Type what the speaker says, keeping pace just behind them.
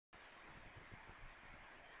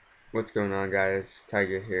What's going on, guys?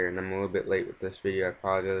 Tiger here, and I'm a little bit late with this video. I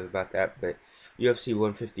apologize about that, but UFC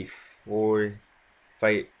 154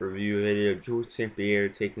 fight review video. George St. Pierre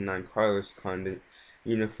taking on Carlos Condit,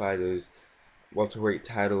 unify those welterweight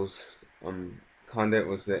titles. Condit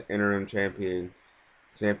was the interim champion.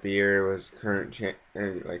 St. Pierre was current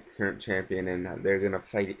champion, and they're gonna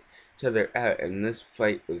fight each other out. And this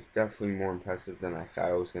fight was definitely more impressive than I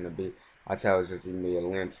thought it was gonna be. I thought it was just gonna be a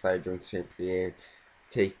landslide during St. Pierre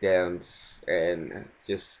takedowns and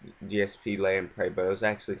just GSP land play, but it was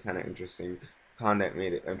actually kind of interesting. Condit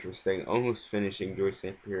made it interesting, almost finishing Joyce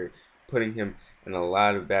St. Pierre, putting him in a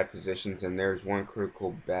lot of bad positions, and there's one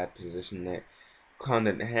critical bad position that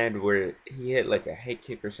Condit had where he hit like a head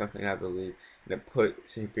kick or something, I believe, and it put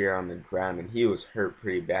St. Pierre on the ground, and he was hurt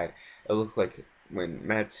pretty bad. It looked like when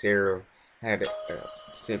Matt Serra had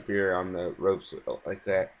St. Pierre on the ropes like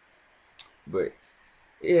that, but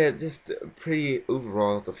yeah, just pretty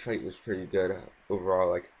overall. The fight was pretty good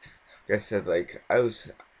overall. Like I said, I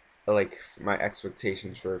was my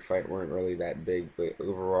expectations for a fight weren't really that big, but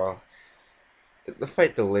overall, the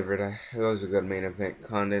fight delivered. It was a good main event.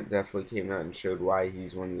 Condit definitely came out and showed why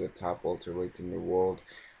he's one of the top welterweights in the world.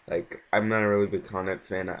 Like, I'm not a really big Condit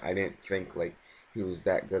fan. I didn't think he was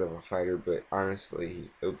that good of a fighter, but honestly,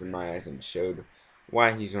 he opened my eyes and showed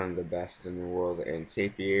why he's one of the best in the world. And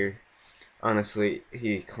Sapir, honestly,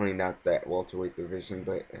 he cleaned out that welterweight division,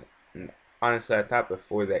 but honestly, I thought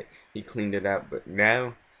before that he cleaned it out, but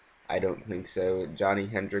now I don't think so. Johnny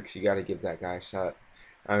Hendricks, you got to give that guy a shot.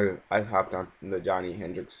 I've hopped on the Johnny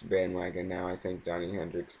Hendricks bandwagon now. I think Johnny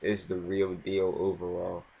Hendricks is the real deal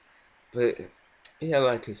overall. But yeah,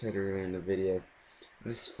 like I said earlier in the video,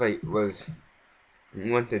 this fight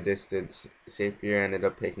went the distance. Sapir ended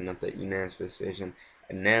up picking up the unanimous decision,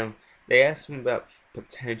 and now they asked him about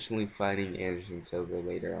potentially fighting Anderson Silva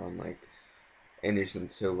later on, like Anderson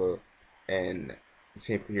Silva and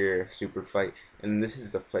St. Pierre super fight. And this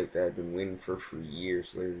is the fight that I've been waiting for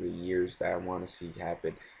years, literally years, that I want to see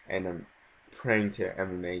happen. And I'm praying to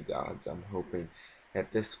MMA gods. I'm hoping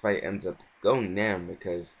that this fight ends up going down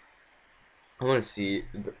because I want to see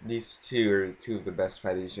these two are two of the best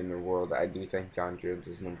fighters in the world. I do think John Jones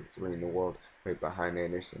is number 3 in the world, right behind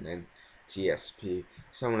Anderson and GSP.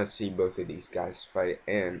 So I want to see both of these guys fight,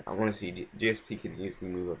 and I want to see GSP can easily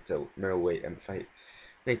move up to middleweight and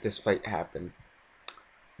make this fight happen.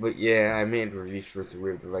 But yeah, I made reviews for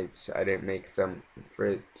 3 of the fights. I didn't make them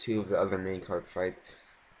for 2 of the other main card fights,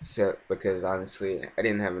 so because honestly, I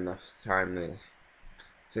didn't have enough time to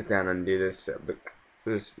sit down and do this. But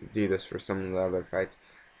just do this for some of the other fights.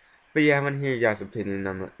 But yeah, I want to hear your guys' opinion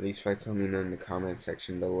on these fights. Let me know in the comment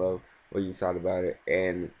section below what you thought about it.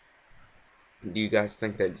 And do you guys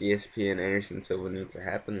think that GSP and Anderson Silva need to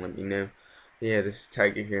happen? Let me know. Yeah, this is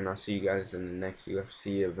Tiger here, and I'll see you guys in the next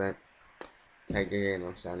UFC event. Tiger here, and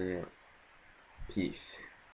I'm signing out. Peace.